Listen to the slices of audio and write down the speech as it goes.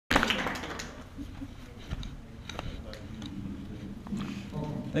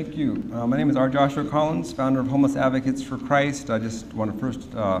Thank you. My name is R.Joshua, founder of Homeless Advocates for Christ. I just want to first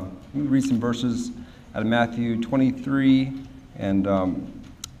read some verses out of Matthew 23. And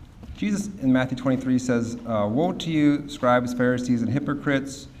Jesus in Matthew 23 says, "Woe to you, scribes, Pharisees, and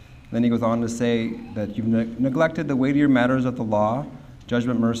hypocrites." Then he goes on to say that you've neglected the weightier matters of the law,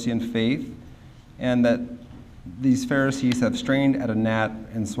 judgment, mercy, and faith, and that these Pharisees have strained at a gnat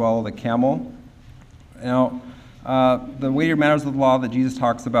and swallowed a camel. Now, the weightier matters of the law that Jesus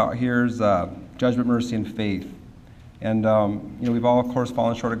talks about here is judgment, mercy, and faith. And we've all, of course,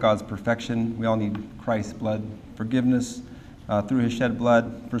 fallen short of God's perfection. We all need Christ's blood forgiveness through His shed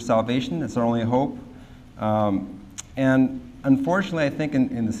blood for salvation. It's our only hope. And unfortunately, I think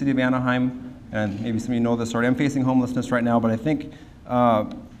in the city of Anaheim, and maybe some of you know this already, I'm facing homelessness right now, but I think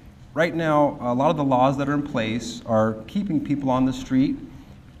right now a lot of the laws that are in place are keeping people on the street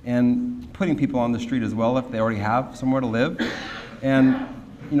and putting people on the street as well if they already have somewhere to live. And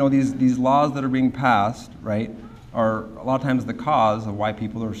these laws that are being passed, right, are a lot of times the cause of why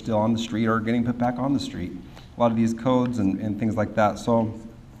people are still on the street or getting put back on the street. A lot of these codes and things like that. So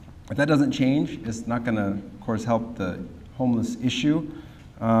if that doesn't change, it's not going to, of course, help the homeless issue.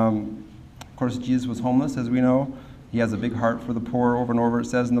 Of course, Jesus was homeless, as we know. He has a big heart for the poor, over and over it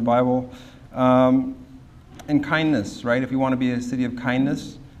says in the Bible. And kindness, right? If we want to be a city of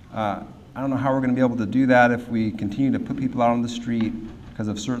kindness, I don't know how we're going to be able to do that if we continue to put people out on the street because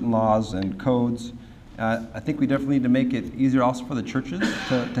of certain laws and codes. I think we definitely need to make it easier also for the churches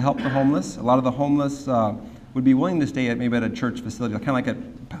to help the homeless. A lot of the homeless would be willing to stay maybe at a church facility, kind of like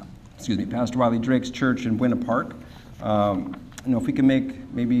at Pastor Wiley Drake's church in Buena Park. If we can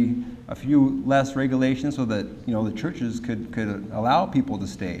make maybe a few less regulations so that the churches could allow people to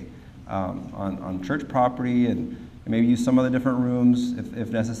stay on church property and maybe use some of the different rooms if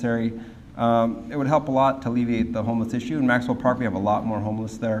necessary. It would help a lot to alleviate the homeless issue. In Maxwell Park, we have a lot more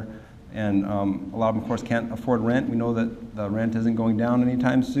homeless there, and a lot of them, of course, can't afford rent. We know that the rent isn't going down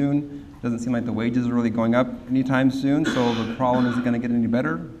anytime soon. It doesn't seem like the wages are really going up anytime soon, so the problem isn't going to get any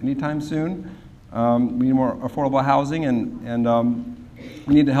better anytime soon. We need more affordable housing, and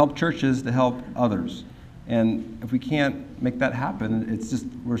we need to help churches to help others. And if we can't make that happen, it's just,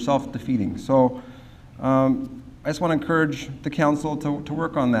 we're self-defeating. So I just want to encourage the council to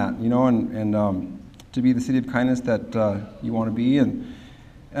work on that, and to be the city of kindness that you want to be,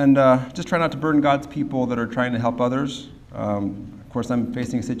 and just try not to burden God's people that are trying to help others. Of course, I'm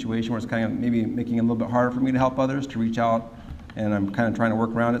facing a situation where it's kind of maybe making it a little bit harder for me to help others, to reach out, and I'm kind of trying to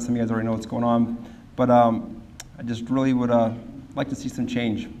work around it. Some of you guys already know what's going on, but I just really would like to see some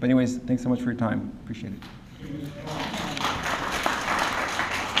change. But anyways, thanks so much for your time. Appreciate it.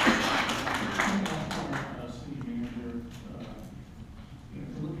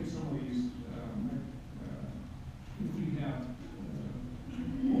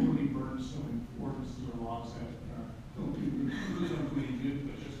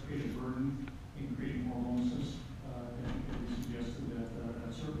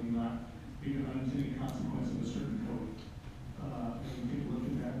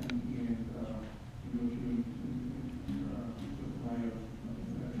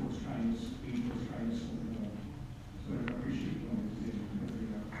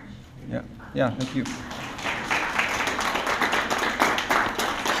 Yeah, thank you.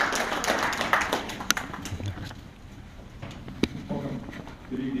 Welcome.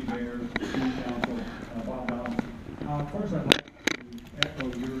 Good evening, Mayor, City Council, Bob Brown. First, I'd like to echo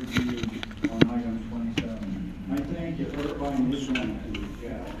your view on item 27. I think if everybody is going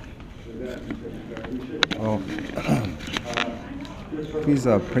to, please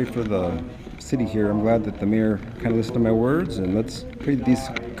pray for the city here. I'm glad that the mayor kind of listened to my words, and let's pray that these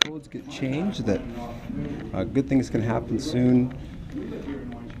codes get changed, that good things can happen soon.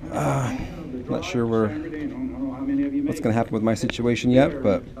 I'm not sure what's going to happen with my situation yet,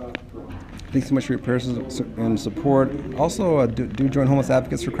 but thanks so much for your prayers and support. Also, do join Homeless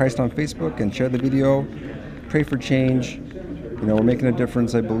Advocates for Christ on Facebook and share the video. Pray for change. We're making a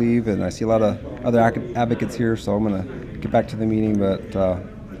difference, I believe, and I see a lot of other advocates here, so I'm going to get back to the meeting, but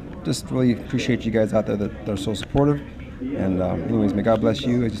just really appreciate you guys out there that are so supportive. And anyways, may God bless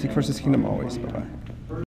you as you seek first His kingdom always. Bye-bye.